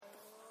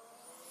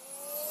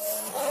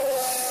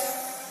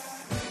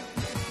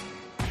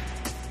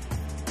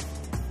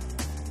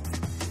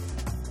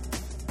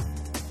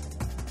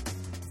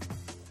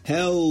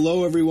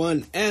Hello,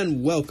 everyone,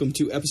 and welcome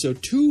to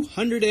episode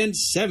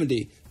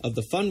 270 of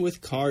the Fun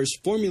with Cars,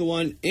 Formula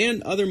One,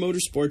 and Other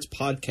Motorsports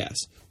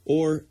podcast,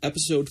 or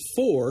episode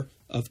 4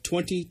 of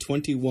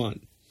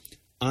 2021.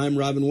 I'm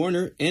Robin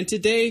Warner, and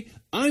today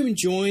I'm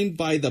joined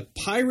by the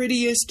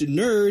piratiest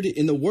nerd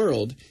in the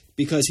world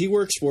because he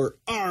works for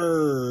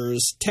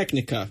Ars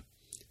Technica,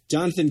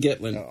 Jonathan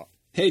Gitlin. Oh.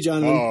 Hey,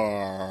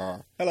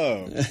 Jonathan.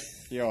 Hello.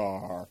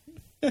 Yar.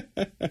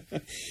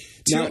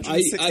 Now,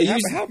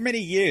 how many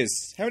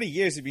years have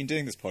you been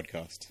doing this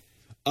podcast?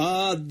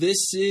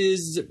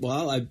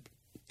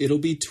 It'll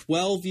be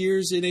 12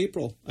 years in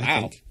April,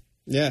 I think.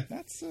 Yeah.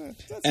 That's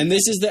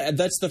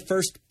that's the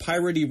first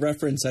piratey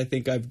reference I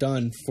think I've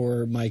done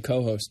for my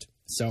co-host.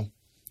 So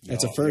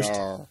that's a first.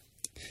 Yar.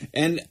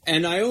 And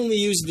I only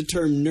use the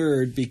term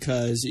nerd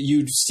because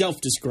you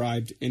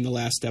self-described in the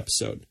last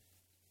episode.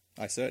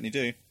 I certainly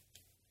do.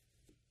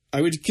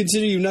 I would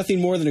consider you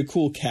nothing more than a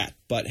cool cat,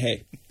 but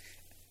hey.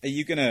 Are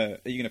you gonna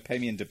pay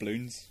me in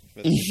doubloons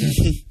for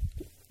this?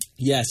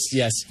 Yes.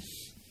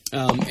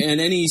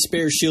 And any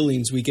spare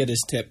shillings we get as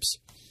tips.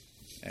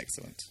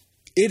 Excellent.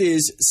 It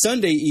is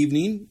Sunday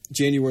evening,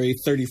 January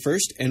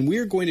 31st, and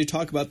we're going to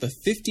talk about the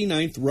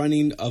 59th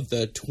running of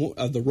the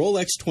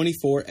Rolex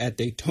 24 at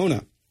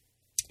Daytona.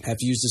 I have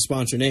to use the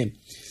sponsor name,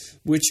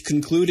 which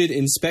concluded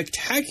in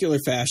spectacular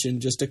fashion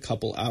just a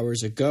couple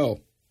hours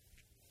ago.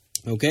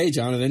 Okay,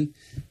 Jonathan,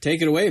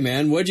 take it away,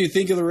 man. What did you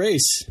think of the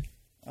race?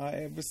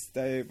 It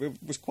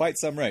was quite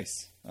some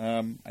race.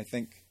 I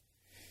think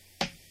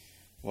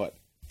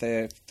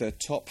the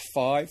top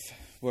 5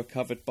 were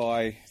covered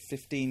by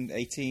 15,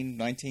 18,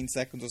 19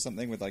 seconds or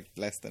something with like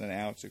less than an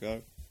hour to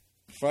go.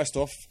 First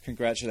off,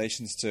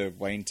 congratulations to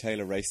Wayne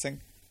Taylor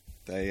Racing.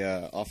 They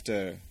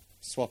after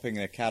swapping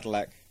their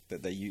Cadillac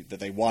that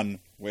they won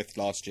with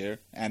last year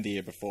and the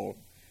year before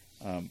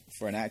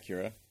for an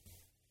Acura,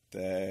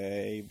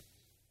 they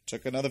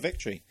took another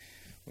victory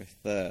with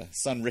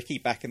son Ricky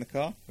back in the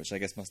car, which I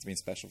guess must have been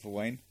special for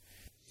Wayne.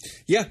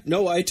 Yeah,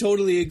 no, I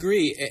totally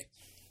agree.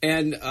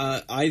 And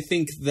I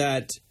think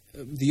that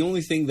the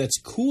only thing that's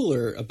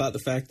cooler about the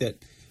fact that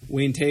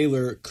Wayne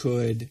Taylor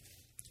could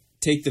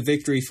take the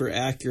victory for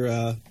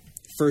Acura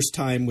first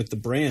time with the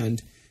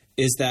brand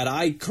is that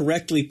I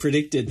correctly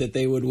predicted that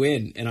they would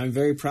win, and I'm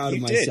very proud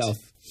of myself.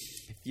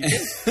 You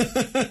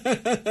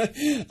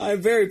did.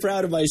 I'm very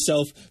proud of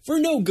myself for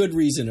no good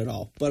reason at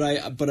all, but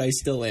I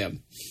still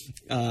am.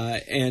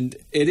 And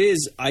it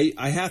is, I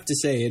have to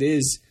say, it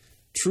is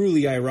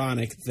truly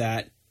ironic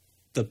that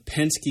the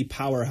Penske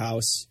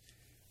powerhouse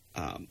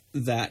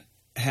that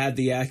had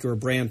the Acura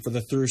brand for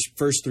the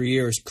first 3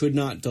 years could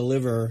not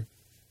deliver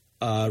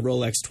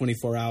Rolex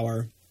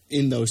 24-hour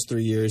in those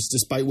 3 years,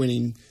 despite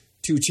winning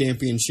 2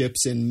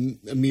 championships and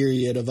a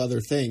myriad of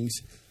other things.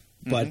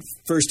 But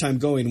first time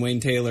going,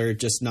 Wayne Taylor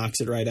just knocks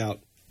it right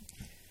out.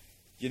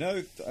 You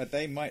know,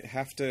 they might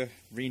have to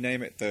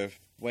rename it the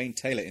Wayne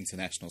Taylor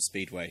International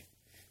Speedway,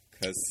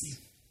 because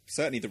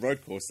certainly the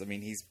road course, I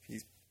mean, he's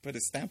put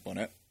his stamp on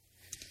it.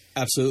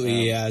 Absolutely,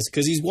 he has,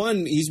 because he's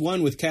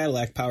won with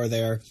Cadillac power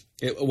there.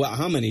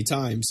 How many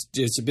times?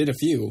 It's been a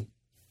few.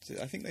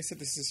 I think they said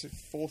this is his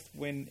 4th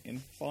win in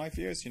 5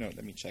 years. You know,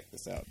 let me check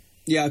this out.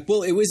 Yeah,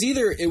 well, it was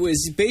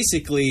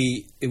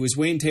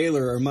Wayne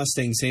Taylor or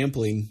Mustang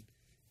sampling,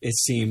 it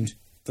seemed,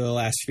 for the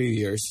last few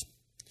years.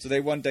 So they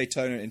won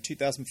Daytona in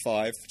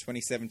 2005,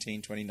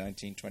 2017,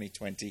 2019,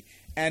 2020,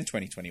 and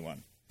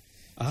 2021.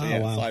 Oh, so yeah,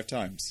 wow. 5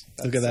 times.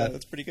 Look at that.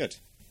 That's pretty good.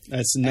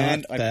 That's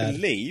not bad. I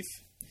believe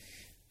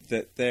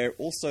that they're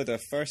also the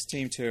first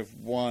team to have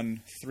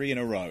won 3 in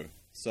a row.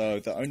 So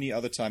the only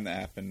other time that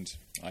happened...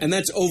 And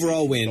that's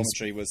overall wins.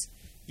 Was,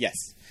 yes.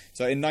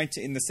 So in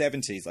the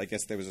 70s, I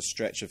guess there was a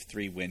stretch of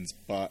 3 wins,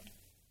 but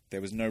there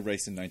was no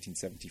race in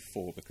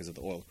 1974 because of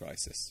the oil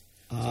crisis.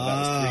 So that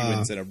was 3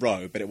 wins in a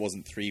row, but it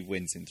wasn't 3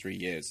 wins in 3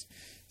 years.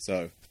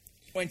 So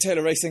Wayne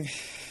Taylor Racing,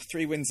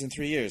 3 wins in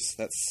 3 years.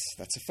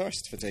 That's a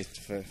first for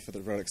the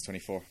Rolex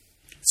 24.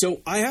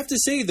 So I have to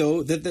say,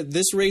 though, that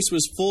this race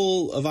was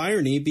full of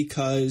irony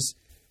because,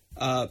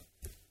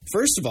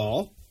 first of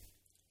all,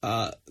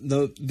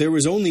 there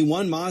was only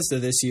 1 Mazda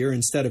this year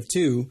instead of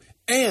 2,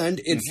 and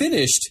it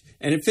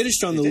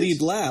finished on the lead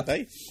lap.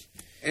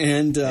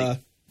 And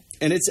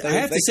it's I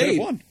have to say,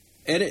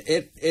 and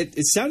it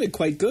sounded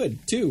quite good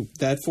too.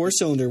 That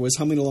 4-cylinder was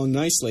humming along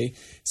nicely.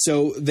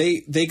 So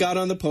they got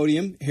on the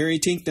podium. Harry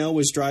Tincknell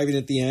was driving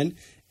at the end,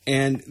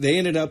 and they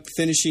ended up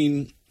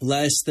finishing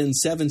less than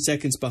 7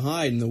 seconds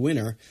behind the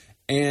winner.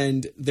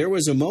 And there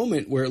was a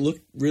moment where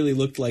it really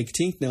looked like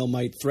Tincknell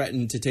might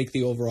threaten to take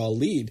the overall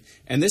lead.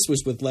 And this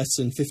was with less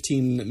than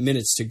 15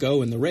 minutes to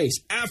go in the race.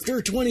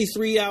 After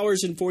 23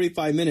 hours and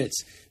 45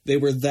 minutes, they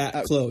were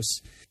that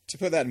close. To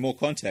put that in more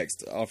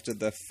context, after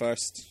the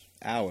first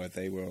hour,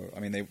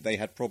 they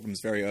had problems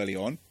very early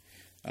on.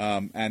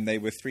 And they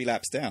were 3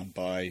 laps down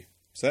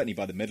certainly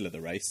by the middle of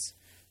the race,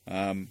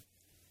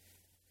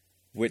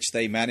 which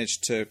they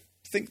managed to,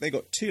 I think they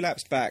got 2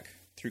 laps back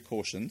through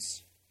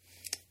cautions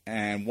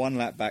and 1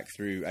 lap back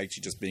through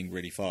actually just being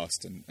really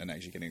fast and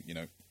actually getting,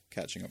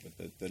 catching up with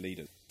the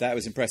leader. That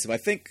was impressive. I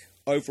think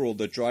overall,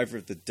 the driver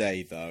of the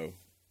day, though,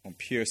 on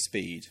pure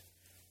speed,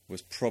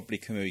 was probably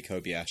Kamui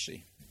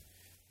Kobayashi,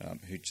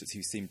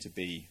 who seemed to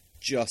be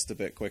just a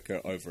bit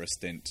quicker over a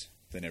stint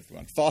than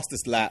everyone.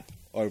 Fastest lap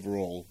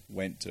overall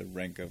went to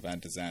Renko van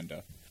der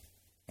Zande.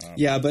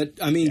 Yeah, but,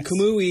 I mean, yes.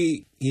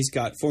 Kamui, he's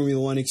got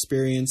Formula One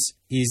experience.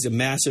 He's a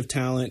massive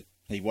talent.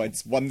 He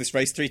won this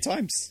race 3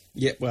 times.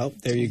 Yeah, well,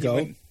 there you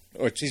go.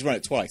 He's run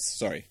it twice,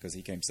 sorry, because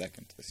he came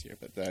second this year.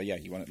 But, yeah,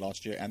 he won it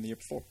last year and the year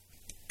before.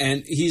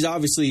 And he's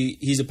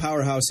a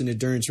powerhouse in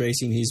endurance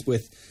racing. He's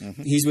with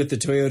the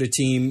Toyota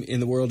team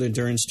in the World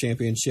Endurance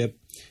Championship.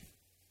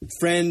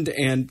 Friend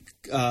and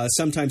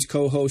sometimes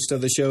co-host of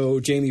the show,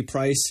 Jamie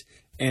Price,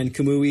 and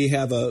Kamui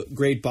have a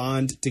great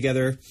bond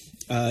together.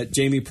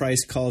 Jamie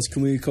Price calls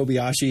Kamui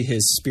Kobayashi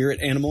his spirit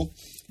animal,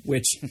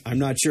 which I'm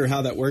not sure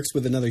how that works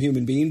with another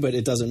human being, but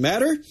it doesn't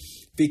matter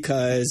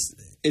because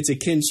it's a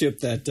kinship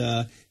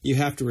that you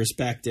have to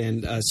respect.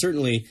 And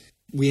certainly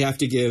we have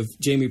to give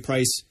Jamie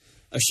Price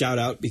a shout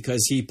out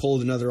because he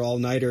pulled another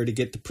all-nighter to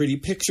get the pretty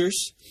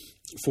pictures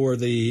for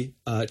the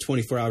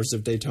 24 Hours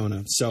of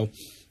Daytona. So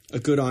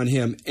good on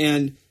him.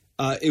 And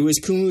it was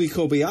Kamui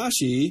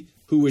Kobayashi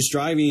who was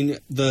driving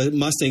the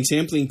Mustang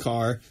sampling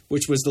car,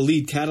 which was the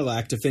lead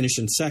Cadillac, to finish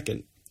in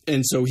second.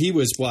 And so he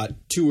was,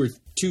 2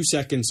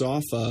 seconds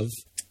off of...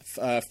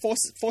 4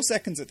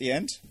 seconds at the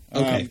end.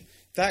 Okay.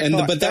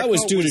 That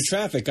was due to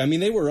traffic. I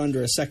mean, they were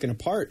under a second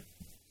apart.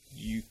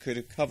 You could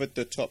have covered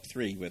the top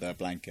 3 with a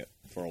blanket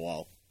for a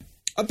while.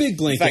 A big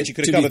blanket, in fact, you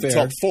could have covered the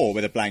top 4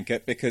 with a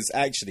blanket because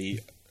actually,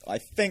 I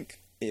think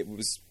it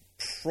was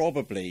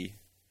probably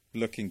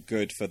looking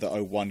good for the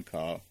 01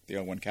 car, the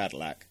 01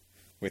 Cadillac,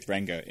 with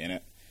Renga in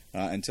it,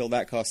 until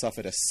that car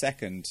suffered a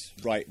second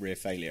right rear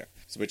failure,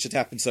 which had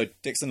happened. So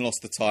Dixon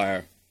lost the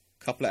tyre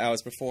a couple of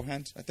hours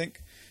beforehand, I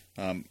think,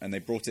 and they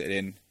brought it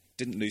in,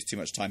 didn't lose too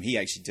much time. He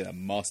actually did a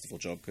masterful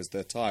job because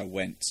the tyre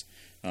went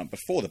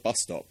before the bus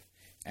stop,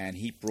 and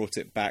he brought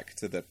it back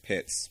to the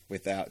pits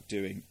without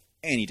doing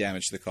any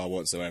damage to the car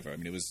whatsoever. I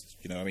mean, it was,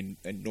 and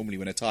normally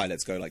when a tyre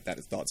lets go like that,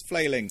 it starts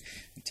flailing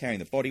and tearing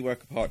the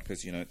bodywork apart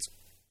because, it's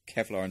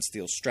Kevlar and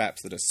steel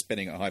straps that are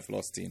spinning at high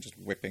velocity and just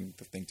whipping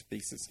the thing to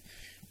pieces.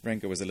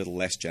 Renga was a little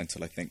less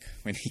gentle, I think,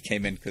 when he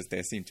came in because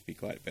there seemed to be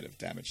quite a bit of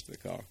damage to the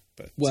car.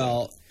 But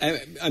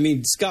I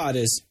mean, Scott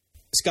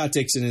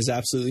Dixon is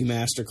absolutely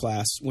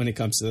masterclass when it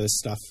comes to this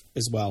stuff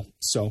as well.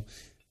 So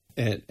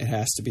it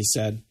has to be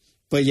said.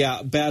 But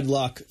yeah, bad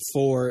luck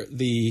for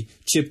the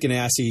Chip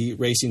Ganassi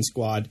racing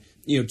squad.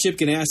 Chip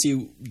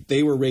Ganassi,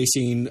 they were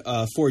racing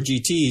 4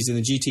 GTs in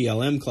the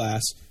GTLM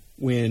class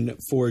when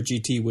 4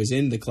 GT was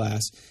in the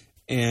class.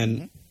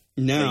 And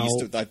now...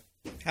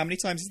 how many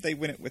times did they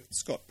win it with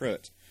Scott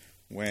Pruitt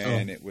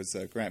when it was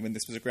when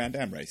this was a Grand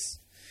Am race?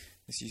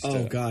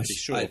 Gosh. Be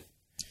sure.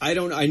 I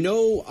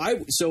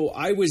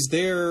was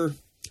there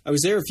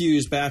a few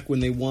years back when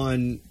they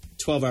won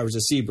 12 Hours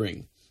of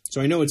Sebring.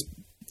 So I know it's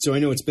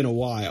been a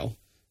while,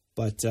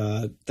 but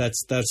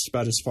that's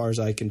about as far as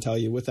I can tell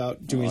you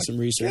without doing some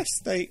research.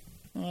 I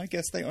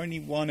guess they only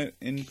won it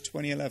in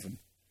 2011.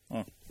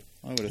 Oh,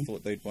 I would have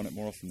thought they'd won it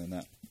more often than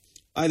that.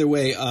 Either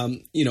way,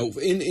 in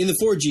the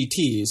 4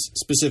 GTs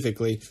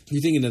specifically,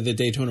 you're thinking of the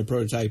Daytona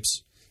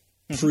prototypes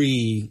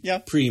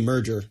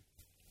pre-merger.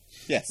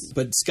 Yes.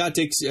 But Chip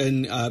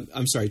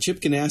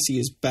Ganassi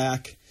is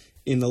back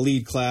in the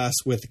lead class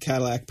with the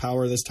Cadillac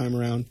Power this time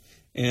around.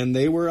 And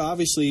they were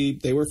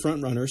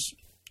front runners,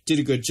 did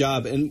a good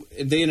job. And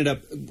they ended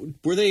up,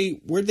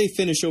 where'd they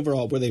finish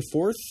overall? Were they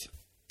 4th?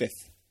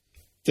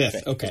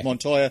 5th. Okay.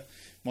 Montoya,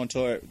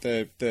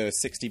 the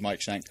 60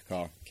 Mike Shank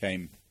car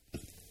came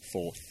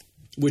 4th.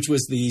 Which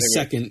was the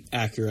second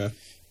Acura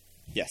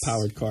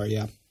powered car,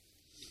 yeah.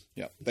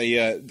 Yeah,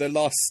 the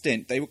last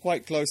stint, they were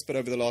quite close, but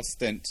over the last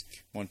stint,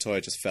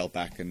 Montoya just fell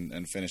back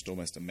and finished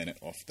almost a minute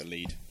off the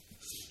lead.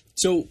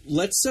 So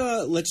let's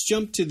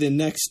jump to the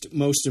next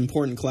most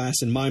important class,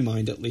 in my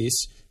mind at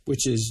least,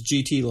 which is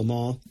GT Le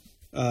Mans,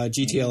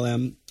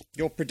 GTLM.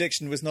 Your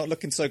prediction was not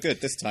looking so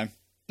good this time.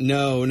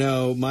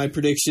 No, my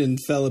prediction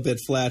fell a bit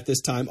flat this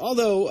time,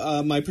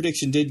 although my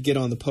prediction did get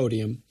on the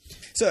podium.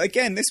 So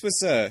again, this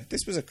was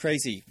a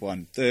crazy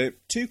one. The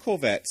 2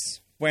 Corvettes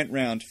went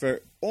round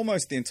for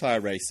almost the entire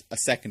race a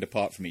second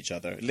apart from each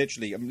other,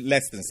 literally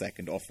less than a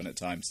second often at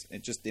times,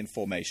 just in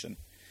formation.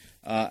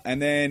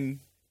 And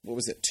then,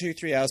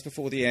 2-3 hours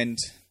before the end,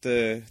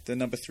 the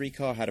number 3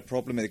 car had a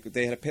problem.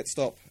 They had a pit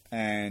stop,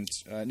 and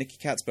Nicky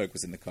Katzberg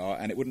was in the car,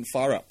 and it wouldn't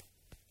fire up.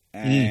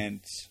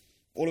 And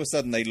all of a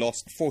sudden, they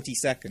lost 40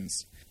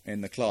 seconds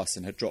in the class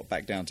and had dropped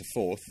back down to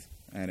 4th,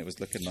 and it was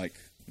looking like...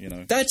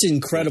 That's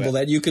incredible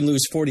that you can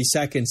lose 40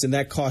 seconds and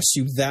that costs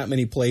you that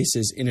many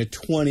places in a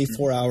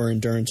 24-hour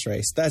endurance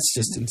race. That's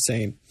just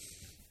insane.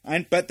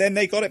 But then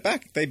they got it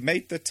back. They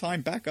made the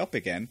time back up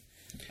again,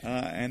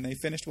 and they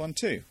finished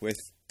 1-2 with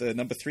the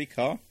number 3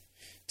 car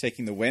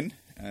taking the win,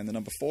 and the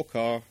number 4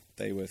 car,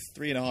 they were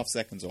 3.5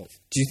 seconds off.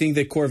 Do you think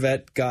that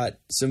Corvette got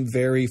some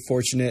very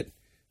fortunate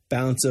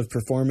balance of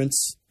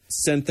performance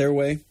sent their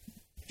way?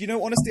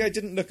 Honestly, I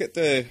didn't look at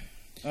the...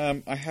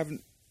 I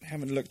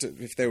haven't looked at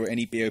if there were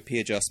any BOP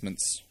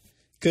adjustments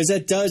Because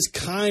that does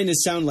kind of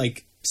sound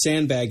like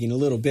sandbagging a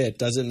little bit,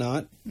 does it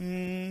not?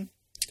 No,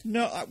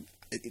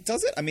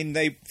 does it? I mean,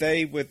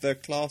 they were the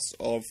class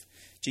of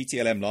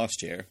GTLM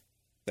last year.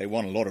 They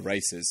won a lot of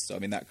races. So I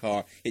mean, that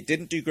car, it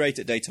didn't do great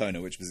at Daytona,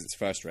 which was its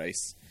first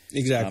race.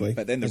 Exactly.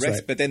 But then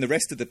the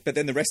rest of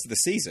the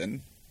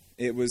season,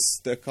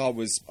 the car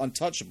was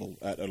untouchable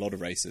at a lot of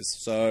races.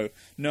 So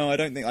no,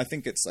 I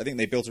think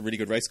they built a really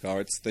good race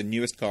car. It's the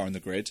newest car on the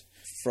grid.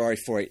 Ferrari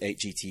 488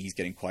 GT is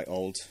getting quite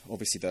old.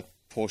 Obviously, the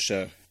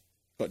Porsche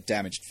got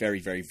damaged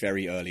very, very,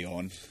 very early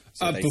on.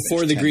 So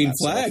before the green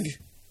flag.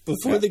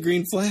 Before the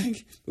green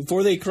flag.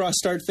 Before they cross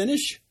start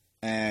finish.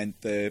 And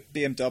the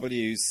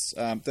BMW's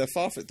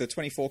the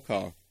 24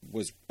 car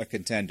was a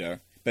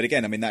contender. But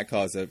again, I mean, that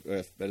car's a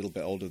little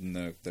bit older than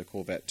the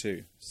Corvette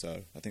too.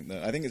 So I think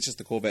it's just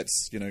the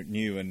Corvette's,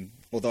 new, and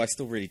although I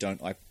still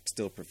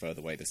prefer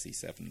the way the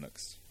C7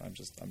 looks. I'm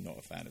not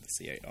a fan of the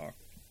C8R.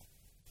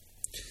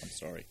 I'm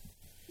sorry.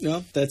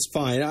 No, that's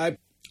fine.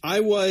 I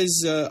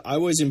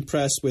was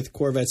impressed with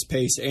Corvette's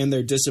pace and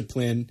their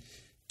discipline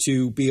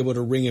to be able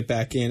to ring it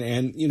back in,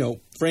 and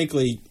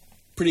frankly,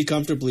 pretty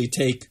comfortably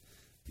take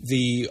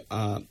the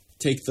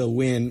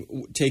win,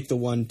 take the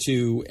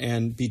 1-2,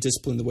 and be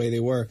disciplined the way they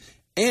were.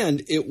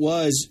 And it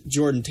was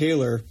Jordan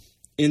Taylor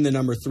in the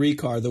number 3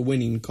 car, the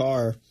winning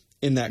car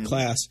in that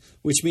class,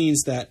 which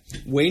means that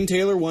Wayne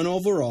Taylor won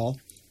overall,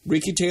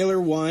 Ricky Taylor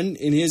won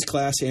in his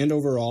class and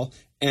overall,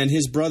 and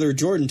his brother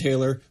Jordan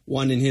Taylor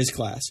won in his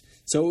class.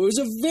 So it was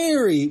a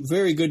very,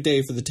 very good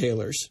day for the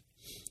Taylors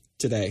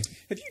today.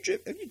 Have you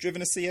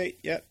driven a C8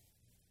 yet?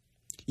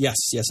 Yes,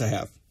 I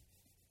have.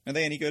 Are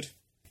they any good?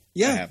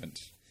 Yeah, I haven't.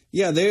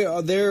 Yeah,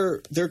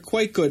 they're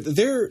quite good.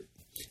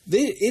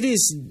 It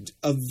is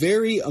a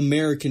very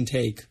American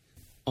take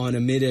on a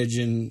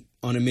mid-engine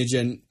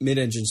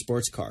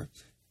sports car,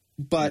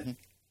 but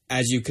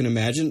as you can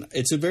imagine,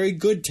 it's a very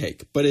good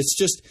take. But it's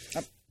just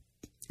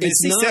the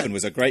C7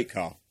 was a great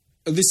car.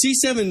 The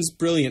C7's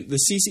brilliant. The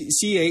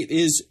C8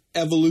 is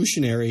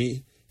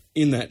evolutionary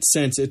in that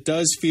sense. It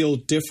does feel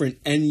different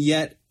and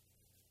yet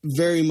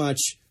very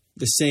much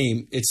the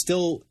same. It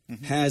still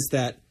has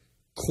that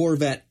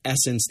Corvette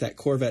essence, that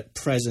Corvette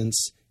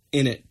presence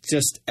in it,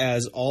 just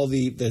as all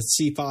the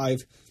C4,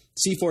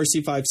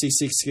 C5,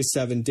 C6,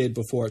 C7 did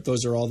before it.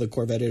 Those are all the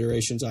Corvette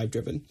iterations I've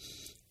driven.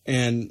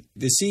 And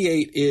the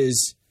C8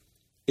 is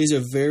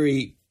a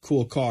very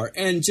cool car.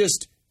 And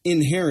just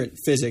inherent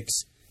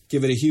physics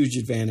give it a huge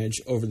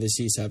advantage over the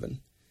C7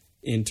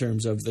 in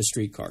terms of the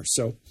street car.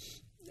 So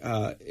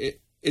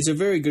it's a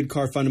very good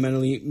car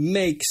fundamentally. It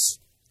makes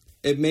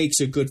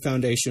a good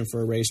foundation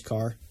for a race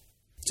car,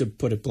 to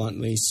put it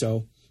bluntly.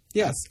 So,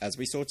 yeah. As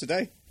we saw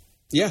today.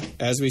 Yeah,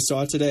 as we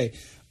saw today.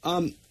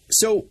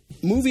 So,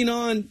 moving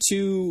on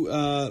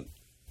to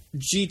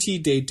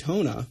GT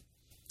Daytona,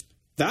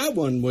 that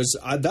was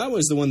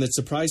the one that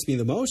surprised me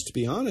the most, to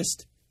be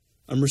honest.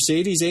 A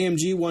Mercedes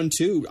AMG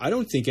 1-2. I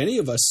don't think any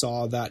of us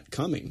saw that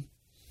coming.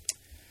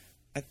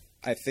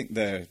 I think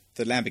the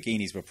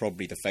Lamborghinis were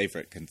probably the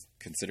favorite,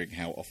 considering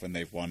how often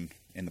they've won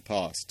in the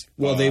past.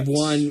 Well, they've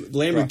won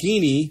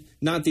Lamborghini,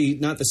 not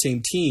the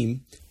same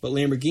team, but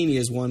Lamborghini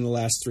has won the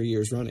last 3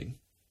 years running.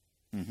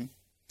 Mm-hmm.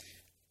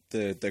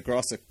 The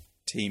Grasser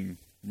team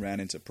ran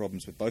into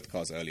problems with both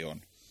cars early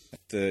on.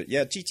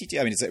 GTD.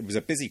 I mean, it was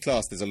a busy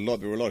class. There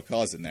were a lot of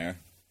cars in there.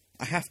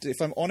 I have to, if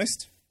I'm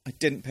honest, I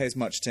didn't pay as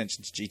much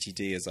attention to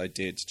GTD as I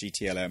did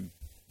GTLM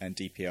and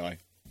DPI.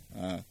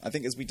 I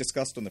think, as we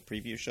discussed on the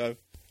preview show,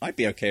 I'd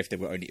be okay if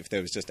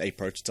there was just a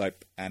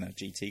prototype and a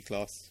GT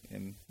class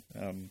in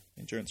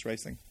endurance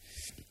racing.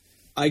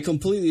 I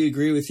completely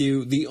agree with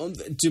you.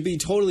 To be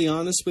totally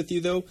honest with you,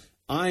 though,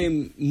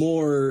 I'm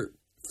more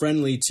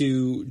friendly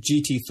to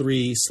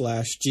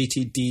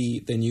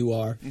GT3/GTD than you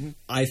are. Mm-hmm.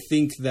 I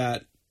think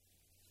that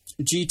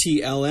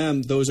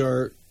GTLM, those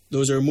are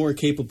more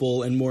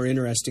capable and more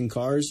interesting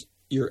cars.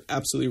 You're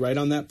absolutely right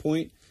on that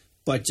point.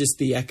 But just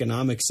the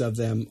economics of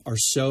them are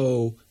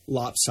so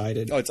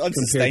lopsided it's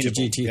compared to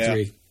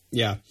GT3.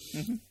 Yeah.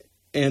 Mm-hmm.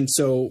 And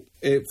so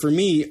for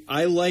me,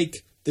 I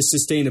like the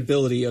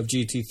sustainability of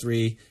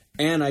GT3,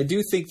 and I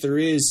do think there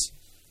is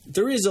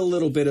a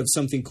little bit of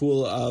something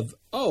cool of,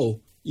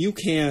 you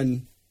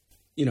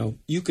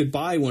could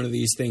buy one of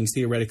these things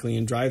theoretically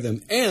and drive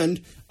them.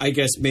 And I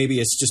guess maybe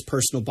it's just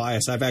personal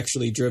bias. I've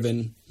actually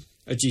driven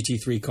a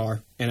GT3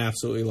 car and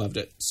absolutely loved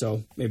it.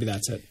 So maybe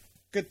that's it.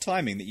 Good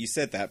timing that you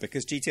said that,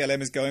 because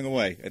GTLM is going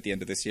away at the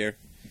end of this year.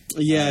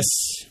 Yes.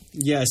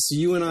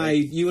 You and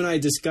I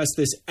discussed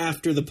this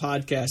after the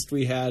podcast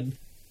we had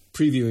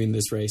previewing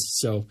this race.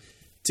 So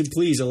to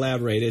please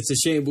elaborate. It's a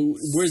shame.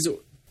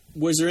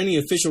 Was there any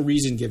official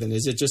reason given?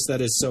 Is it just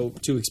that it's so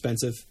too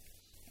expensive?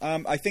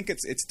 I think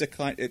it's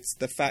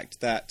the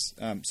fact that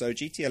so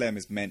GTLM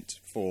is meant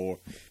for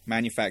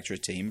manufacturer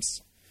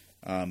teams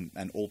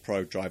and all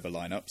pro driver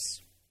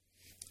lineups,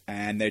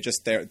 and there's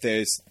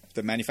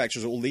the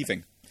manufacturers are all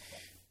leaving.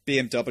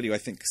 BMW, I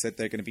think, said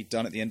they're going to be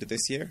done at the end of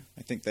this year.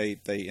 I think they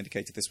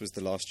indicated this was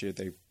the last year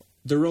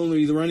they're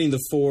only running the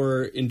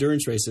 4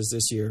 endurance races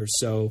this year.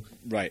 So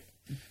right.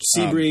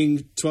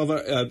 Sebring,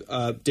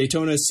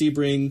 Daytona,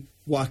 Sebring,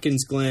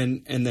 Watkins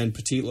Glen, and then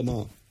Petit Le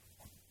Mans.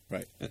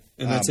 Right.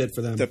 And that's it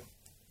for them. The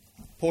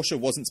Porsche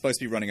wasn't supposed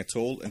to be running at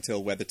all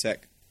until WeatherTech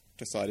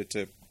decided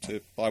to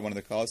buy one of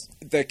the cars.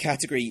 The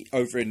category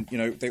over in,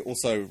 they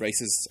also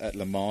races at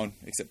Le Mans,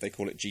 except they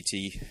call it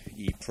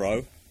GTE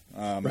Pro.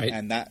 Right.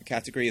 And that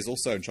category is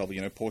also in trouble.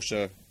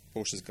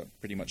 Porsche's got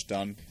pretty much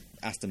done.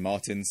 Aston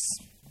Martin's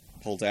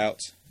pulled out.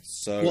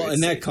 So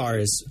and that car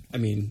is, I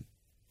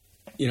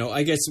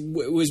guess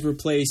it was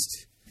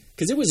replaced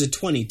because it was a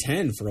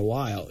 2010 for a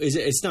while.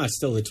 It's not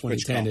still a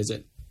 2010, is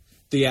it?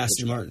 The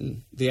Aston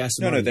Martin.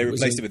 No, they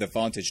replaced it with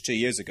Advantage 2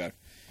 years ago.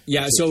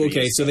 Yeah, so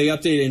they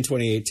updated in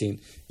 2018.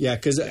 Yeah,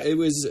 because it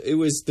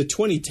was the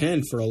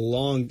 2010 for a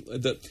long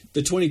the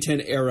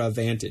 2010 era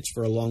Vantage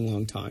for a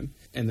long time,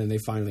 and then they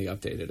finally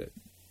updated it.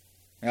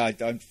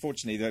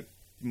 Unfortunately, that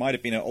might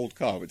have been an old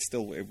car, but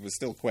it was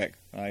still quick.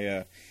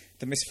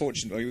 The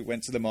misfortune, we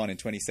went to Le Mans in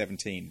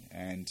 2017,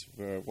 and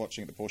we were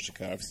watching the Porsche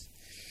curves.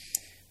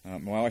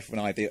 My wife and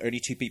I, the only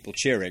two people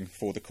cheering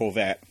for the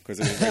Corvette, because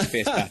there was a very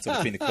fierce battle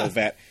between the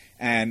Corvette,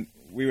 and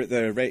we were at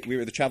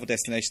the Travel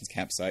Destinations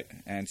campsite,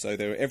 and so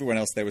everyone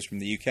else there was from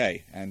the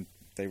UK, and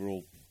they were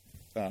all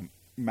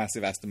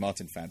massive Aston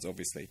Martin fans,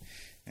 obviously.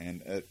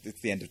 And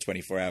it's the end of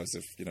 24 hours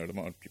of Le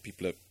Mans,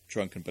 people are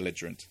drunk and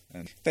belligerent,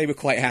 and they were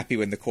quite happy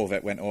when the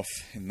Corvette went off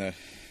in the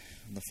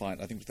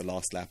final. I think it was the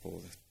last lap or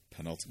the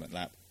penultimate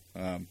lap.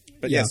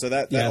 So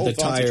that old the Vantage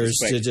tires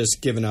was had just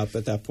given up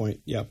at that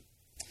point. Yeah.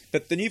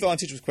 But the new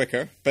Vantage was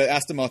quicker, but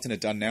Aston Martin are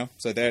done now,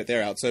 so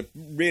they're out. So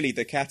really,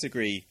 the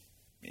category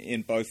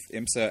in both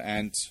IMSA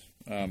and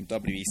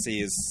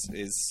WEC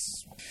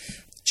is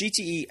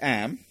GTE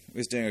AM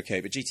was doing okay,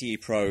 but GTE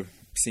Pro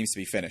seems to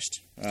be finished,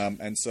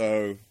 and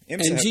so IMSA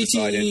and have GTE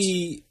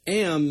decided.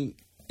 AM,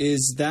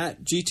 is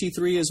that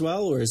GT3 as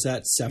well, or is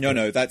that separate?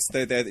 No,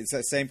 it's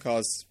that same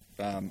cars.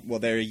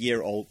 They're a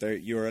year old.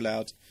 You're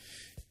allowed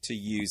to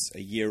use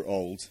a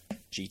year-old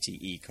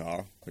GTE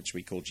car, which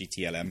we call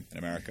GTLM in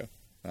America.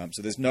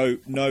 So there's no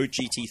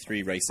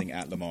GT3 racing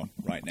at Le Mans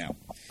right now.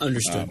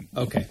 Understood.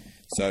 Okay.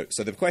 So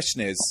the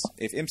question is,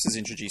 if IMSA is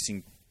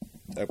introducing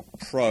a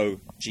Pro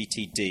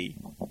GTD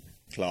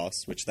class,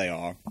 which they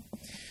are,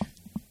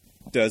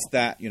 does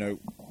that,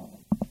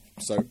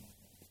 so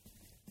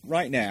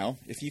right now,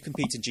 if you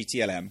compete in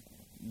GTLM,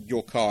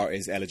 your car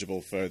is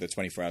eligible for the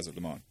 24 Hours of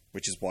Le Mans,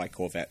 which is why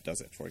Corvette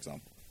does it, for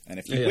example. And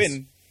if you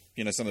win,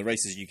 some of the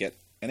races, you get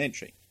an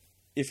entry.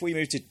 If we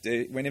move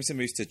to when IMSA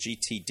moves to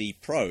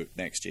GTD Pro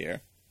next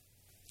year,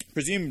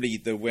 presumably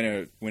the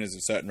winners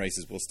of certain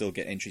races will still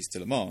get entries to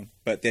Le Mans,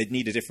 but they'd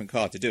need a different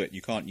car to do it.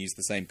 You can't use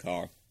the same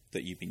car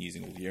that you've been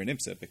using all year in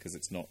IMSA because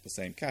it's not the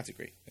same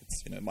category.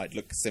 It's it might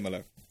look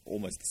similar,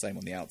 almost the same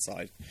on the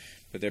outside,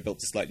 but they're built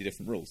to slightly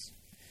different rules.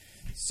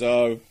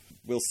 So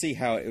we'll see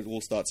how it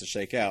all starts to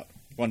shake out.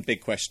 One big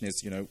question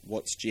is,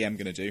 what's GM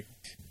going to do?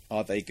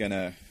 Are they going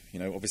to,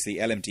 obviously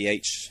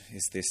LMDH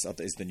is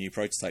the new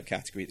prototype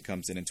category that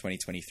comes in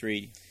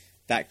 2023.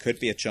 That could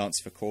be a chance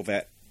for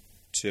Corvette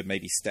to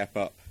maybe step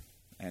up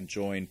and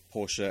join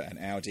Porsche and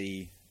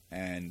Audi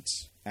and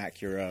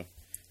Acura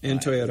and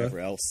Toyota. Whatever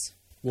else.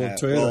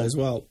 Toyota as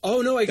well.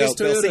 Oh no, I guess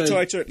they'll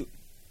Toyota. See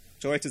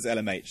Toyota's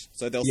LMH,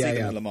 so they'll see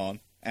them at Le Mans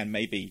and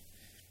maybe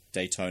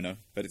Daytona,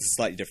 but it's a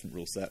slightly different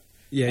rule set.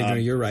 Yeah, no,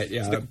 you're right.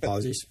 Yeah,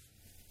 apologies.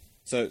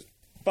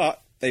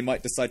 But they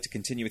might decide to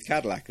continue with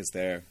Cadillac as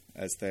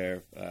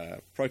their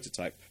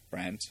prototype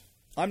brand.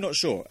 I'm not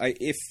sure.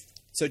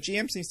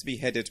 GM seems to be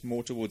headed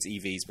more towards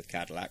EVs with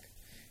Cadillac,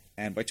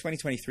 and by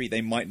 2023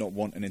 they might not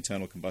want an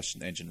internal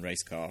combustion engine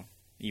race car,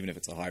 even if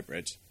it's a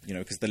hybrid.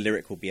 Because the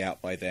Lyric will be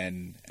out by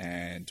then,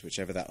 and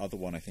whichever that other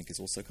one I think is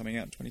also coming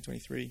out in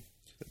 2023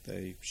 that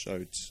they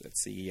showed at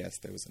CES.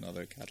 There was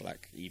another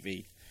Cadillac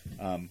EV.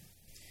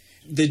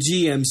 The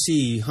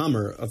GMC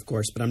Hummer, of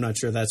course, but I'm not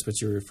sure that's what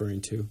you're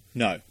referring to.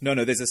 No.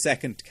 There's a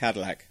second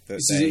Cadillac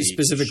that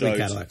specifically showed.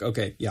 Cadillac.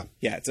 Okay, yeah.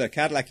 Yeah, it's a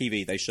Cadillac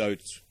EV. They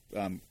showed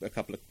a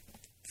couple of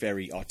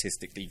very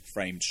artistically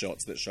framed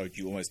shots that showed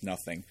you almost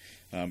nothing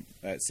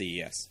at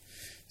CES.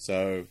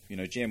 So,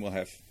 GM will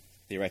have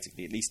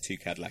theoretically at least two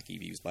Cadillac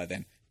EVs by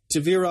then. To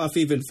veer off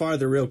even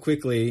farther real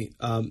quickly,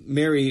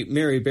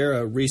 Mary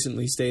Barra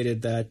recently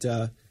stated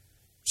that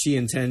she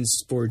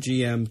intends for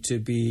GM to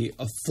be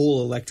a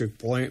full electric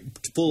brand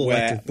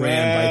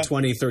by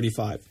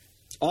 2035.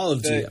 All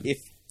of GM.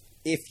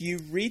 If you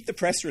read the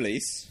press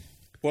release,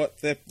 what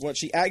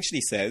she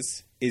actually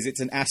says is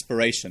it's an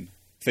aspiration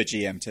for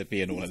GM to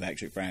be an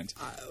all-electric brand.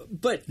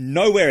 But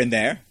nowhere in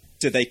there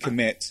do they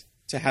commit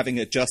to having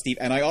a just EV.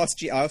 And I asked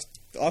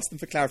them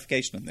for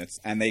clarification on this,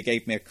 and they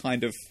gave me a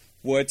kind of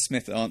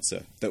wordsmith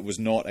answer that was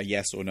not a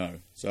yes or no.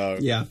 So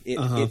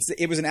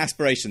it was an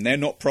aspiration. They're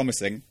not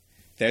promising.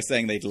 They're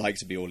saying they'd like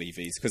to be all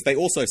EVs because they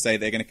also say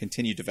they're going to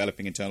continue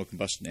developing internal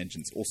combustion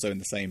engines, also in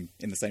the same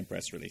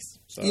press release.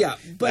 So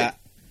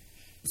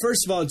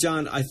first of all,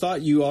 John, I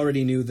thought you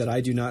already knew that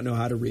I do not know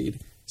how to read.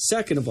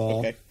 Second of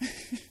all,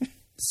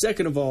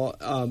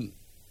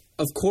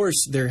 of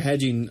course they're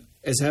hedging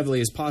as heavily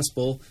as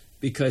possible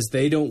because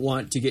they don't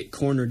want to get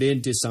cornered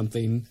into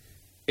something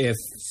if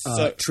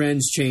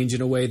trends change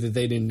in a way that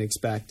they didn't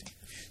expect.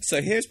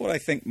 So here's what I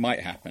think might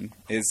happen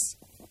is,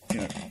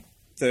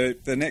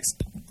 the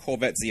next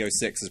Corvette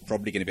Z06 is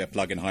probably going to be a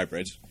plug-in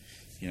hybrid.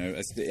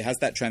 It has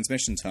that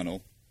transmission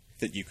tunnel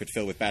that you could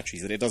fill with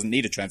batteries, that it doesn't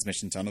need a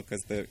transmission tunnel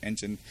because the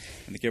engine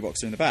and the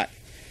gearbox are in the back.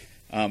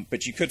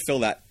 But you could fill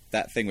that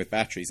thing with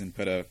batteries and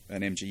put an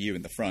MGU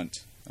in the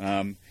front.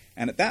 And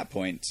at that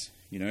point,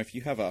 if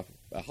you have a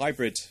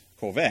hybrid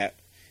Corvette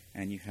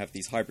and you have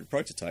these hybrid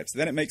prototypes,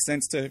 then it makes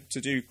sense to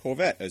do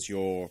Corvette as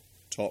your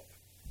top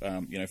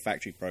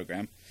factory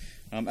program.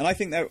 And I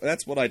think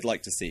that's what I'd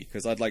like to see,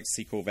 because I'd like to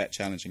see Corvette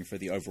challenging for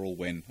the overall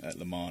win at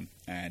Le Mans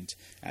and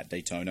at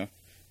Daytona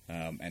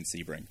and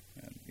Sebring,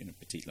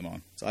 Petit Le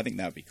Mans. So I think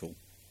that would be cool.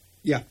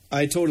 Yeah,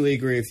 I totally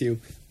agree with you.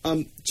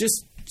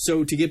 Just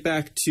so to get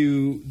back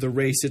to the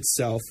race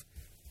itself,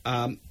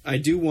 I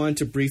do want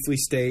to briefly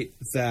state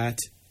that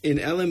in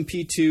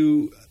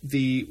LMP2,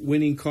 the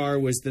winning car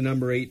was the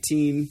number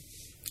 18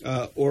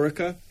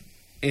 Oreca,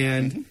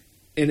 and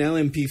in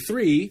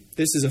LMP3,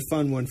 this is a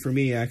fun one for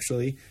me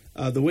actually.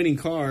 The winning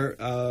car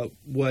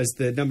was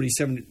the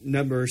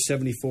number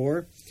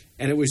 74,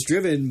 and it was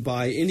driven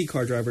by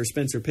IndyCar driver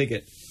Spencer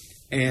Pigot.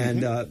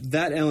 And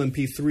that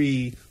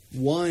LMP3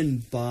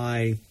 won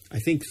by, I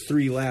think,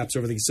 3 laps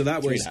over the... So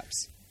that was... 3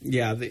 laps.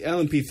 Yeah, the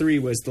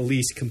LMP3 was the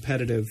least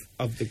competitive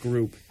of the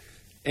group.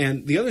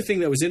 And the other thing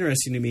that was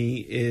interesting to me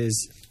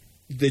is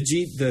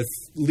the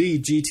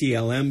lead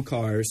GTLM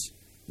cars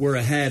were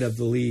ahead of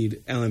the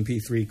lead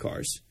LMP3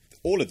 cars.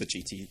 All of the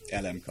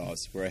GTLM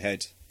cars were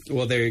ahead.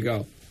 Well, there you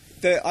go.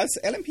 The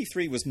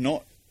LMP3 was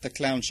not the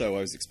clown show I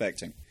was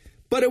expecting.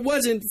 But it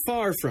wasn't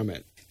far from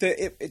it.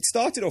 It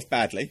started off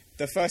badly.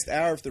 The first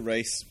hour of the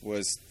race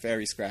was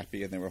very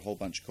scrappy, and there were a whole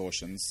bunch of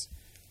cautions.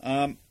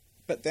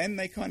 But then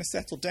they kind of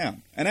settled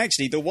down. And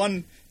actually, the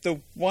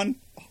one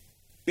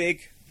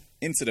big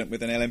incident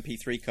with an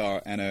LMP3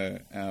 car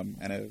and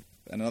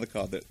another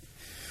car that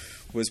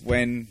was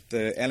when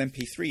the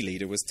LMP3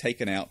 leader was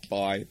taken out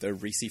by the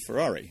Risi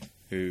Ferrari,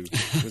 who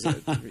was it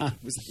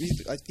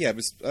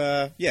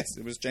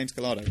was James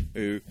Collado,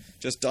 who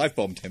just dive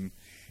bombed him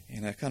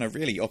in a kind of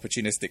really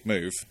opportunistic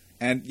move.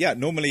 And yeah,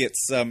 normally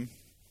it's I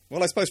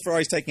suppose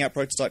Ferrari's taking out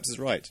prototypes is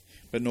right,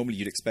 but normally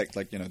you'd expect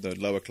the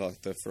lower class,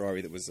 the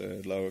Ferrari that was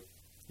a lower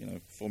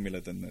formula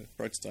than the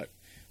prototype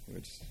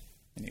would.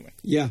 Anyway.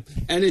 Yeah,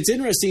 and it's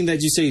interesting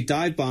that you say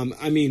dive bomb.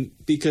 I mean,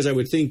 because I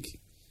would think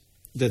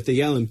that the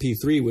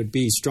LMP3 would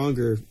be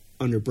stronger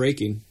under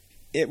braking.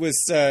 It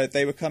was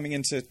they were coming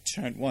into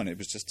turn 1. It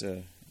was just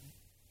an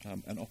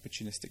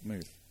opportunistic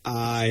move.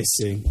 I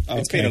see. Okay.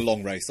 It's been a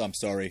long race. I'm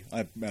sorry,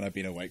 I've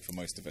been awake for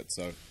most of it,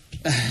 so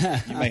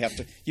you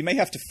may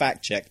have to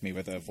fact check me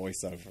with a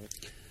voiceover.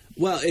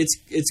 Well,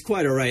 it's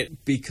quite all right,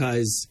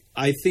 because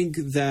I think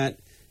that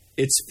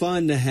it's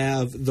fun to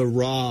have the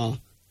raw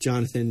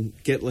Jonathan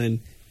Gitlin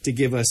to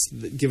give us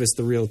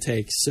the real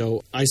take.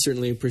 So I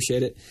certainly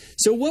appreciate it.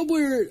 So what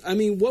were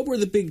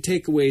the big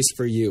takeaways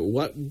for you?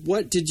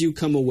 What did you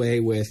come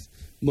away with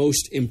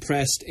most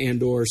impressed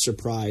and or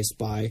surprised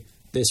by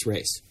this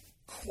race?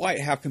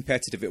 Quite how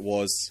competitive it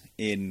was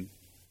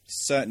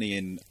certainly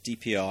in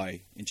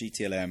DPI, in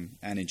GTLM,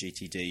 and in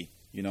GTD.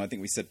 I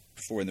think we said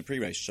before in the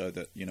pre-race show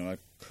that I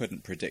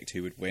couldn't predict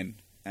who would win,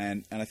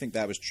 and I think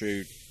that was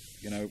true.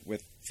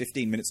 With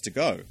 15 minutes to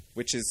go,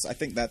 which is, I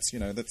think that's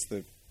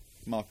the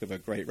mark of a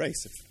great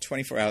race. If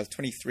 23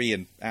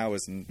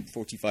 hours and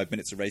 45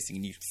 minutes of racing,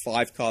 and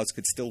 5 cars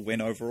could still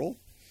win overall,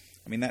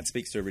 I mean, that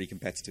speaks to a really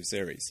competitive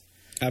series.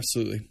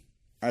 Absolutely.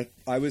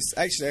 I was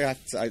actually, I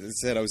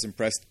said I was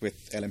impressed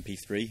with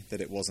LMP3,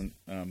 that it wasn't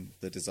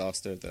the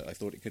disaster that I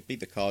thought it could be.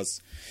 The cars,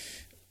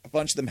 a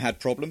bunch of them had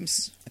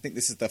problems. I think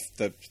this is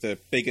the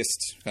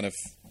biggest kind of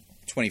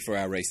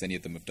 24-hour race any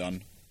of them have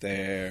done.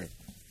 Their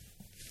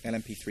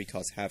LMP3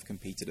 cars have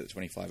competed at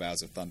 25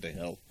 Hours of Thunder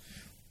Hill,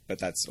 but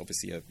that's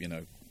obviously a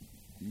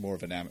more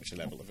of an amateur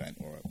level event,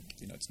 or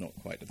it's not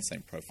quite at the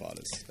same profile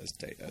as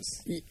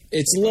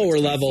it's lower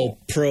level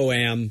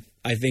pro-am.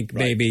 I think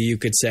maybe you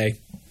could say.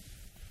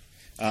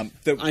 I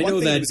know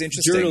that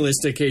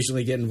journalists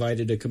occasionally get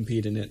invited to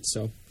compete in it,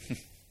 so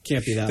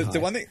can't be that high. The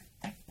one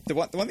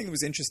thing that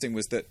was interesting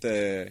was that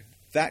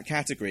that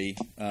category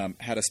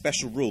had a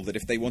special rule that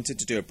if they wanted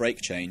to do a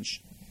brake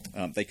change,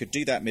 they could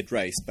do that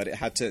mid-race, but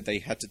they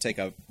had to take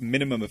a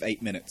minimum of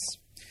 8 minutes,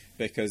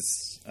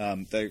 because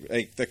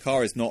the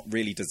car is not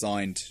really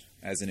designed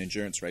as an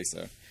endurance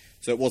racer,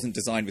 so it wasn't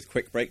designed with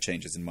quick brake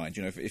changes in mind.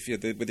 If you're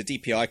with the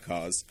DPI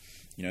cars,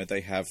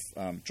 they have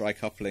dry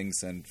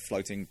couplings and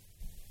floating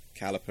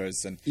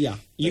calipers, and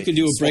you can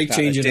do a brake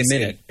change in a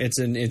minute. It's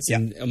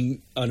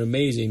an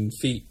amazing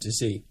feat to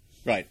see.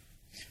 Right.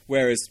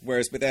 Whereas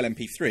with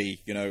LMP3,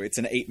 it's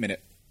an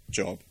 8-minute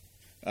job,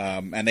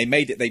 and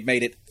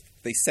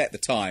they set the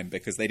time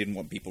because they didn't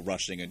want people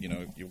rushing, and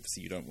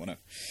obviously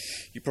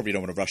you probably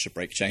don't want to rush a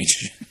brake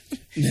change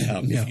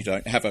if you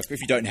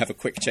don't have a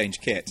quick change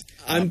kit.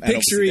 I'm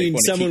picturing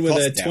someone with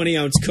a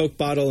 20-ounce Coke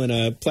bottle and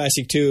a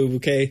plastic tube.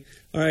 Okay,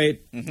 all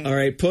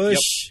right, push,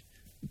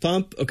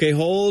 pump. Okay,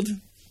 hold,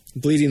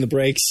 bleeding the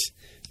brakes.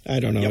 I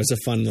don't know. It was a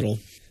fun little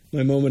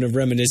my moment of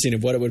reminiscing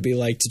of what it would be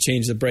like to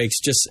change the brakes,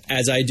 just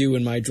as I do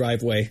in my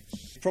driveway.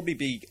 Probably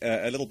be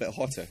a little bit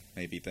hotter,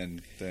 maybe,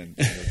 than in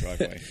your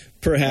driveway.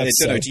 Perhaps.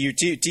 I don't know.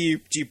 Do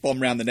you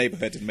bomb around the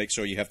neighborhood and make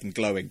sure you have them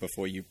glowing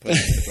before you put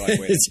them in the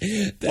driveway?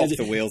 Pop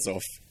the wheels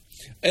off.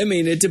 I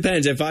mean, it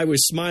depends. If I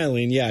was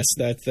smiling, yes,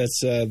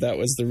 that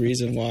was the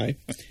reason why.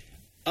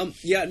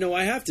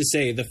 I have to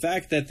say, the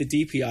fact that the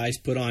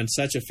DPIs put on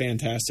such a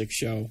fantastic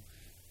show,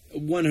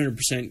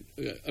 100%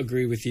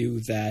 agree with you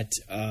that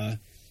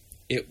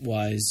it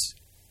was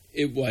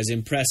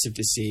impressive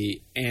to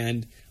see.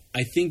 And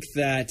I think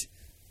that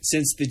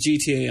since the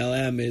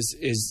GTLM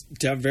is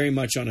very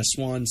much on a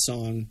swan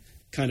song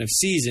kind of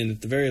season, at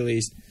the very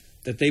least,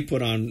 that they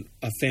put on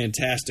a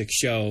fantastic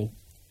show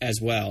as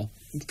well,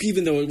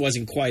 even though it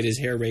wasn't quite as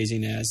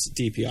hair-raising as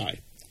DPI.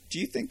 Do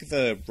you think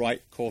the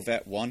Wright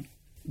Corvette won?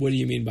 What do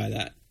you mean by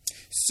that?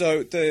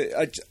 So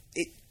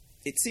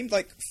it seemed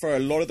like for a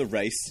lot of the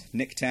race,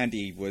 Nick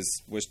Tandy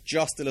was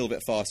just a little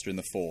bit faster in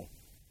the 4.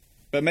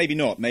 But maybe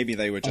not. Maybe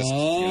they were just...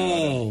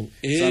 Oh,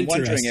 interesting. So I'm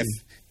wondering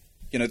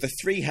if... the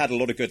 3 had a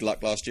lot of good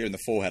luck last year and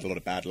the 4 had a lot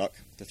of bad luck.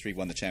 The 3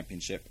 won the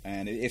championship.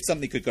 And if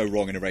something could go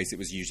wrong in a race, it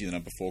was usually the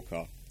number 4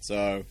 car.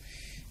 So...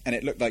 And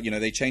it looked like,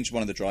 they changed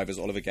one of the drivers.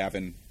 Oliver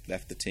Gavin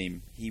left the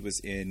team. He was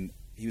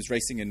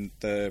racing in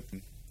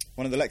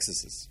one of the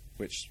Lexuses,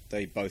 which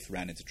they both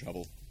ran into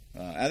trouble.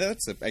 And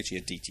that's actually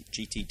a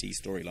GTD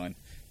storyline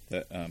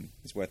that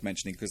is worth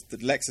mentioning, because the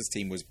Lexus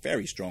team was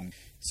very strong,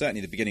 certainly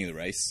at the beginning of the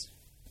race.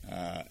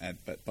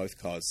 But both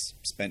cars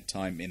spent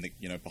time in the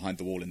behind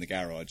the wall in the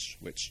garage,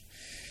 which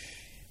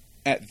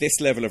at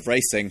this level of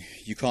racing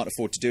you can't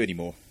afford to do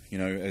anymore.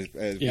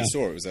 As we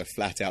saw, it was a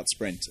flat out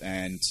sprint,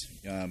 and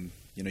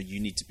you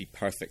need to be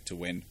perfect to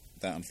win.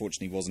 That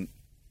unfortunately wasn't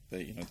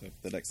the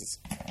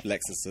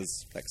Lexuses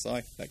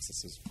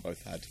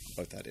both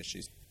had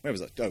issues. Where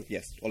was I? Oh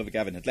yes, Oliver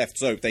Gavin had left,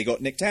 so they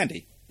got Nick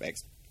Tandy,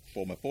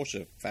 former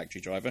Porsche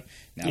factory driver,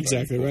 now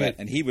exactly right,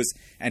 and he was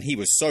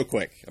so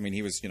quick. I mean,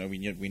 he was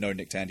we know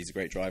Nick Tandy's a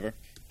great driver,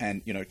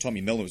 and Tommy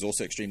Milner was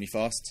also extremely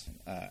fast.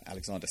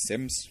 Alexander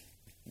Sims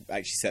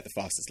actually set the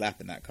fastest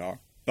lap in that car,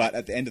 but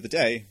at the end of the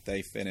day,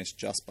 they finished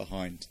just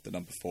behind the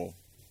number 4.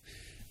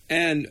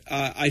 And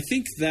I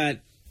think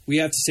that we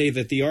have to say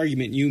that the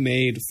argument you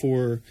made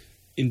for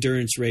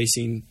endurance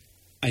racing,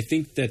 I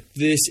think that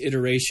this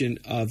iteration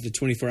of the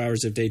 24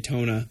 Hours of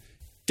Daytona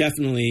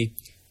definitely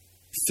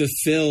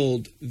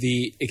fulfilled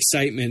the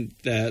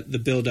excitement,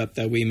 the buildup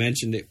that we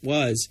mentioned. It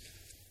was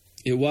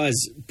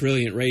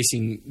brilliant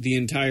racing. The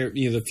entire,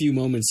 the few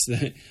moments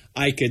that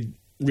I could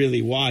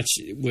really watch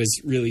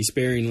was really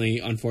sparingly,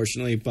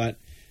 unfortunately, but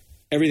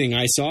everything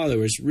I saw, there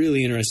was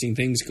really interesting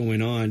things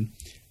going on.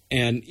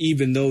 And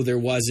even though there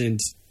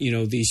wasn't,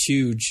 these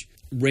huge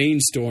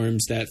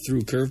rainstorms that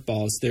threw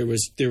curveballs, there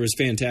was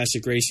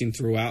fantastic racing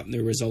throughout, and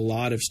there was a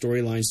lot of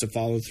storylines to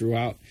follow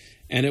throughout.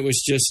 And it was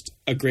just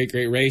a great,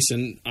 great race,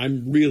 and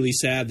I'm really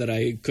sad that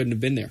I couldn't have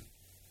been there.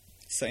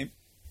 Same.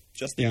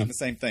 Just thinking the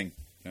same thing.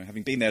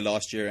 Having been there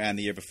last year and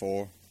the year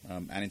before,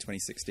 and in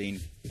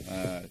 2016,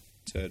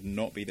 to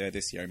not be there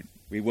this year,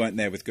 we weren't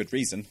there with good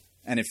reason.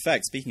 And in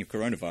fact, speaking of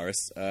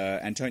coronavirus,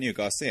 Antonio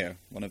Garcia,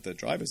 one of the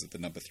drivers of the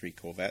number 3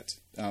 Corvette,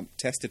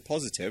 tested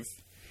positive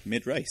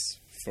mid-race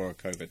for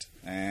COVID.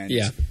 And,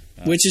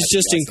 which is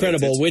just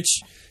incredible,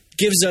 which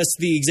gives us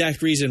the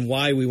exact reason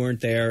why we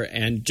weren't there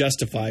and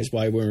justifies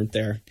why we weren't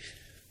there.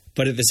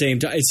 But at the same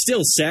time, it's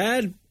still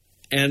sad,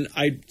 and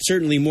I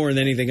certainly, more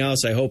than anything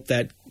else, I hope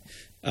that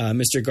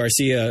Mr.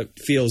 Garcia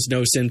feels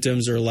no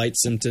symptoms or light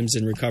symptoms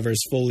and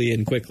recovers fully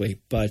and quickly.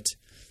 But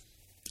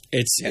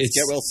it's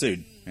get well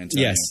soon,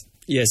 Antonio.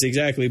 Yes,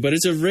 exactly. But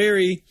it's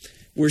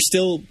we're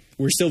still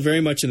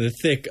very much in the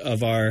thick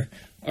of our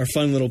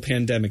fun little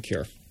pandemic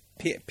here.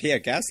 Pierre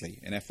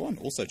Gasly in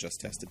F1 also just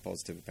tested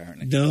positive,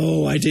 apparently.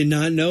 No, I did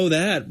not know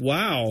that.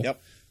 Wow.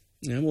 Yep.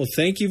 Yeah, well,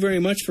 thank you very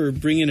much for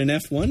bringing an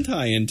F1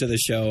 tie into the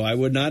show. I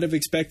would not have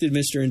expected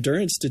Mr.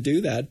 Endurance to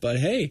do that, but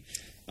hey,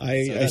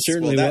 I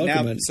certainly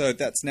welcome it. So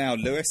that's now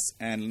Lewis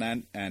and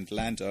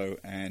Lando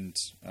and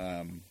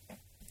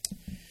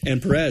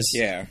Perez.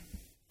 Yeah.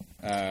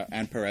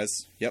 And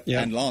Perez,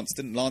 and Lance.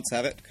 Didn't Lance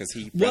have it because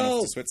he ran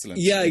off to Switzerland?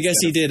 Yeah, I guess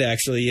he did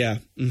actually. Yeah,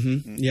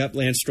 Yep,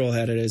 Lance Stroll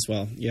had it as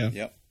well. Yeah,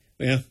 yep.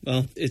 Yeah.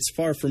 Well, it's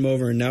far from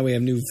over, and now we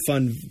have new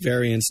fun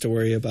variants to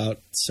worry about.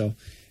 So,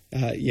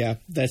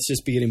 that's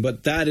just beginning.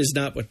 But that is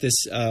not what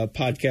this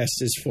podcast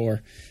is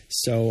for.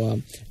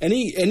 So,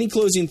 any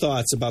closing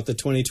thoughts about the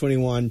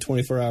 2021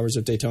 24 Hours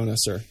of Daytona,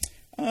 sir?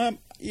 The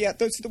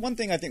one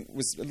thing I think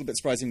was a little bit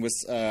surprising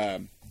was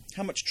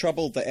how much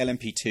trouble the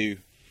LMP2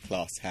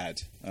 class had.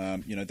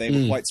 They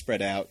were quite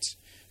spread out.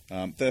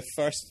 There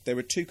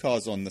were 2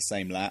 cars on the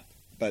same lap,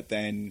 but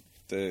then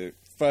the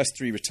first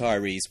 3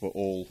 retirees were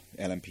all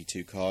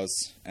LMP2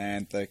 cars,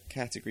 and the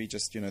category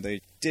just,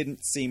 they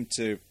didn't seem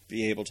to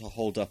be able to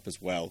hold up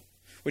as well,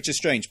 which is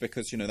strange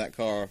because, that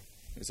car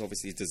is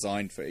obviously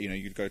designed for,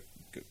 you'd go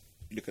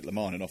look at Le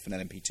Mans, and often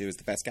LMP2 is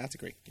the best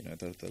category. You know,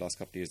 the last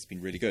couple of years has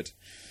been really good.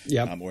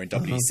 Yeah. Or in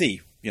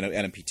WEC, you know,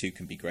 LMP2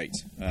 can be great,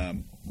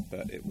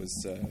 but it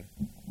was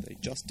they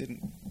just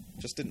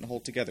didn't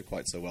hold together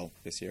quite so well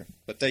this year.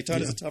 But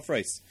Daytona's a tough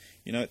race.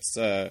 You know, it's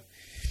a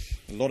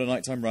lot of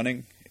nighttime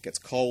running. It gets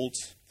cold.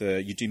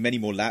 You do many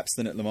more laps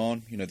than at Le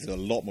Mans. You know, there's a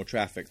lot more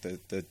traffic.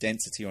 The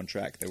density on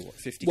track. There were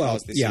 50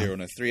 cars this year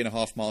on a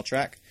 3.5 mile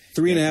track.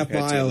 3.5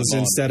 miles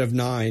instead of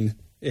 9.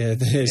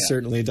 It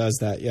certainly does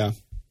that. Yeah.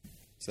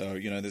 So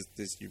you know,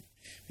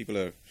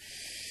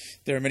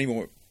 there are many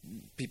more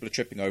people are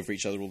tripping over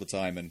each other all the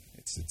time, and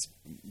it's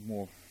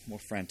more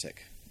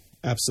frantic.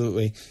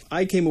 Absolutely.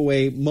 I came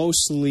away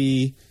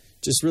mostly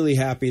just really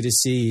happy to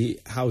see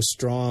how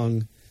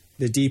strong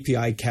the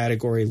DPI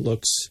category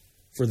looks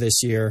for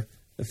this year.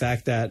 The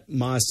fact that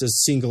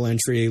Mazda's single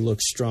entry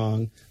looks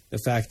strong. The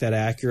fact that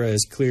Acura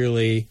is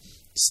clearly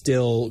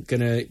still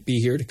going to be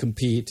here to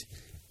compete.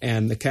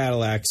 And the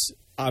Cadillacs,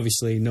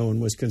 obviously, no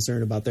one was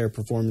concerned about their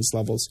performance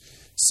levels.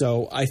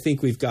 So I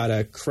think we've got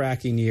a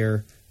cracking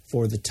year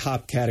for the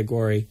top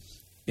category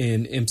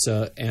in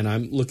IMSA, and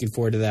I'm looking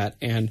forward to that.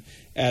 And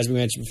as we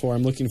mentioned before,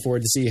 I'm looking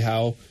forward to see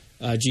how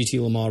GT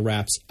Le Mans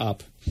wraps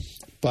up.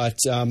 But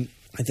I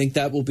think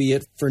that will be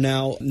it for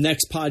now.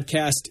 Next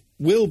podcast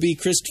will be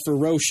Christopher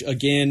Roche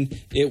again.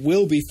 It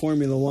will be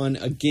Formula One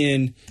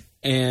again.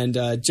 And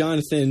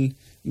Jonathan,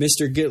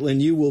 Mr.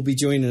 Gitlin, you will be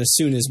joining us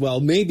soon as well,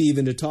 maybe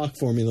even to talk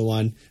Formula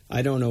One.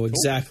 I don't know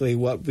exactly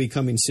what will be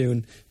coming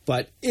soon,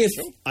 but if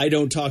I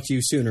don't talk to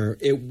you sooner,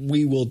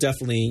 we will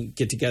definitely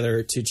get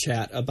together to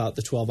chat about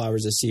the 12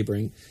 Hours of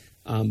Sebring,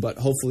 but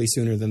hopefully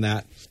sooner than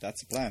that.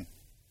 That's the plan.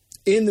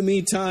 In the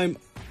meantime,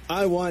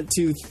 I want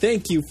to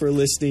thank you for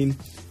listening.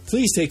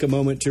 Please take a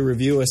moment to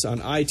review us on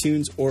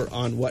iTunes or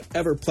on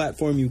whatever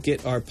platform you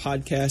get our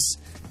podcasts.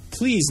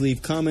 Please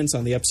leave comments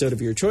on the episode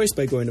of your choice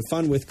by going to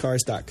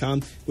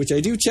funwithcars.com, which I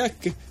do check,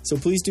 so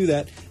please do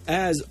that.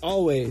 As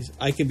always,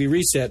 I can be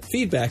reached at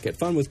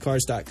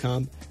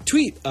feedback@funwithcars.com.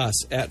 Tweet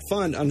us at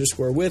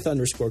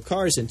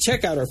fun_with_cars, and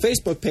check out our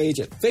Facebook page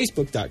at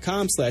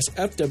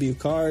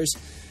facebook.com/FWCars.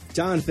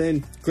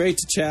 Jonathan, great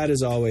to chat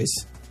as always.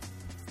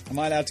 Am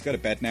I allowed to go to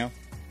bed now?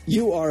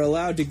 You are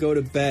allowed to go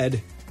to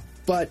bed,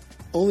 but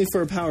only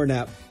for a power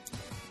nap.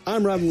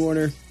 I'm Robin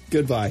Warner.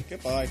 Goodbye.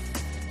 Goodbye.